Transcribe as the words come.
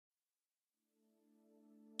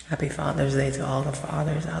Happy Father's Day to all the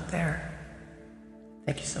fathers out there.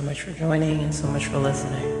 Thank you so much for joining and so much for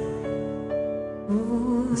listening.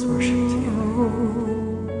 Let's worship to you.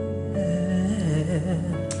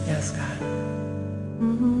 Yes, God.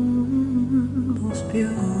 Most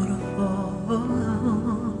beautiful.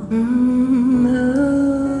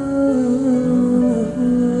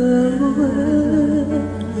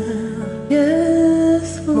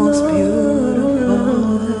 Yes, most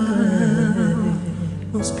beautiful.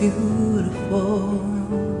 Most beautiful.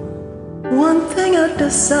 One thing I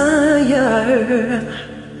desire,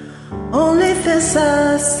 only this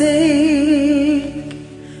I seek,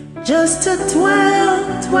 just to dwell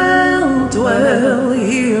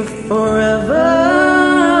here forever.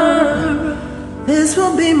 This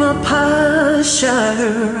will be my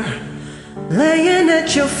posture, laying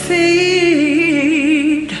at your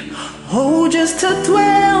feet. Oh, just to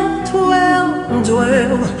dwell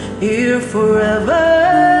here forever.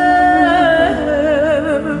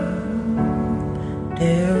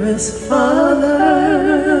 Dearest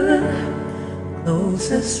Father,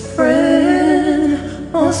 closest friend,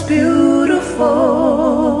 most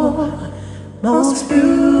beautiful, most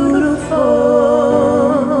beautiful.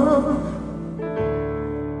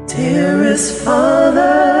 Dearest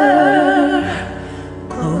Father,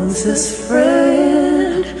 closest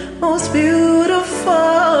friend, most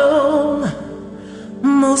beautiful,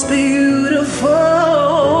 most beautiful.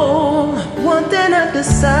 One thing I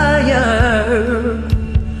desire,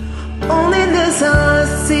 only this I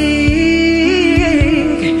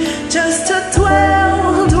seek, just to dwell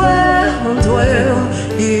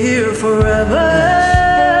here forever.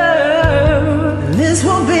 This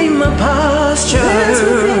will be my posture,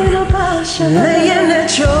 laying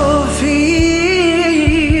at your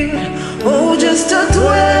feet. Oh, just to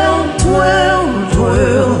dwell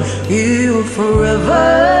here forever.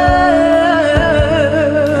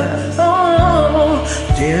 Oh,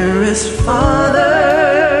 dearest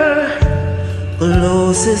Father,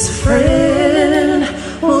 closest friend,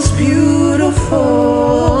 most beautiful,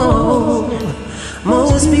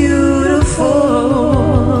 most beautiful.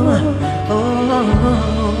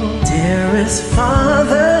 Oh, dearest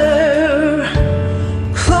Father,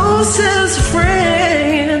 closest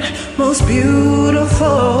friend, most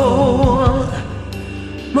beautiful,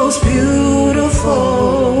 most beautiful.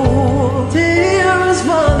 Dearest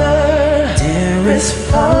Father, dearest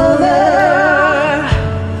Father,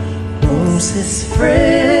 closest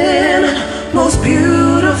friend, most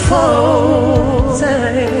beautiful,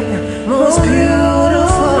 most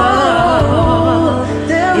beautiful.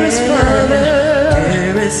 Dearest Father,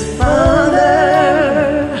 dearest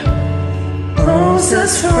Father,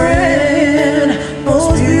 closest friend,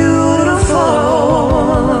 most beautiful,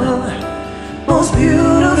 most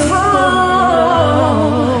beautiful.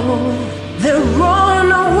 There are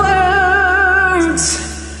no words,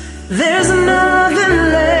 there's nothing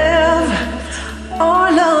left.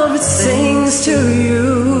 Our love, it sings to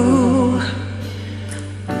you.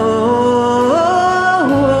 Oh,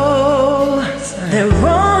 there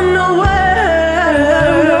are no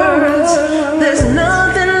words, there's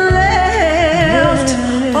nothing left.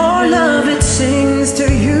 Our love, it sings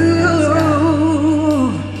to you.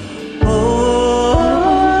 Oh,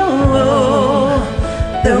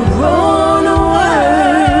 there are no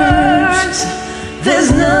words,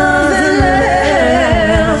 there's nothing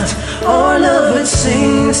left. Our love, it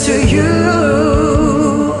sings to you.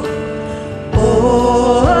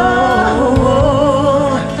 Oh,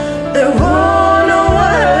 there are no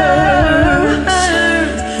words,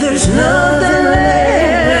 there's nothing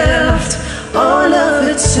left. Our love,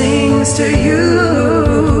 it sings to you.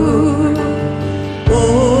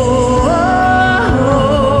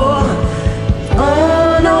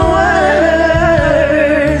 Oh, no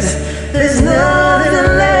words, there's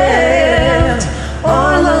nothing left.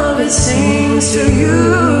 Our love, it sings to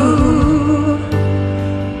you.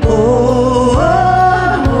 Oh,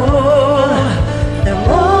 there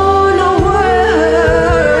are no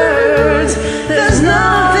words, there's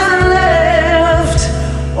nothing left.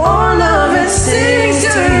 Our love, it sings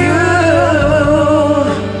to you.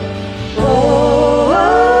 Oh,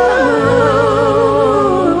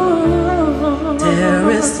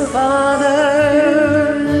 dearest Father,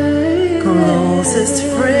 closest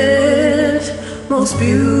friend, most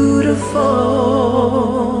beautiful,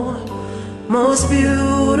 most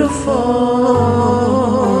beautiful.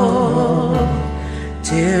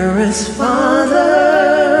 Dearest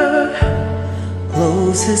Father,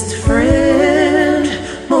 closest friend,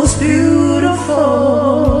 most beautiful,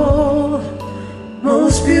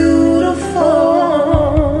 most beautiful.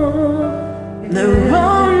 There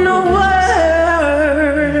are no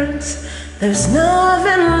words, There's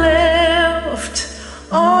nothing left.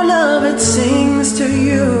 All of it sings to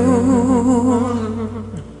you.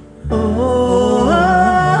 Oh,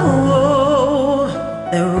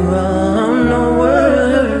 there are no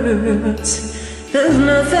words. There's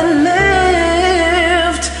nothing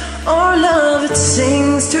left. All of it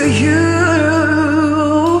sings to you.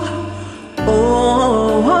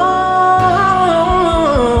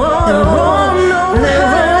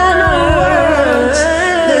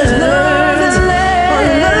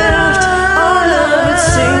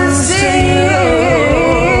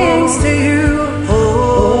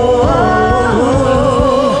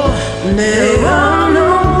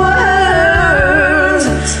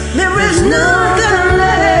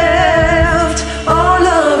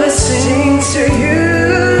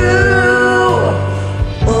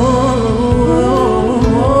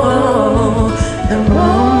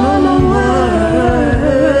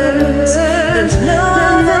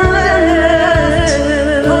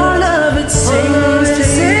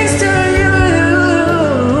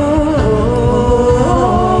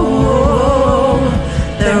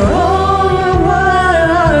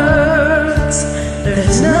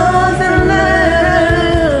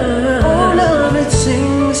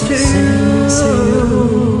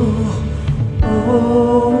 Oh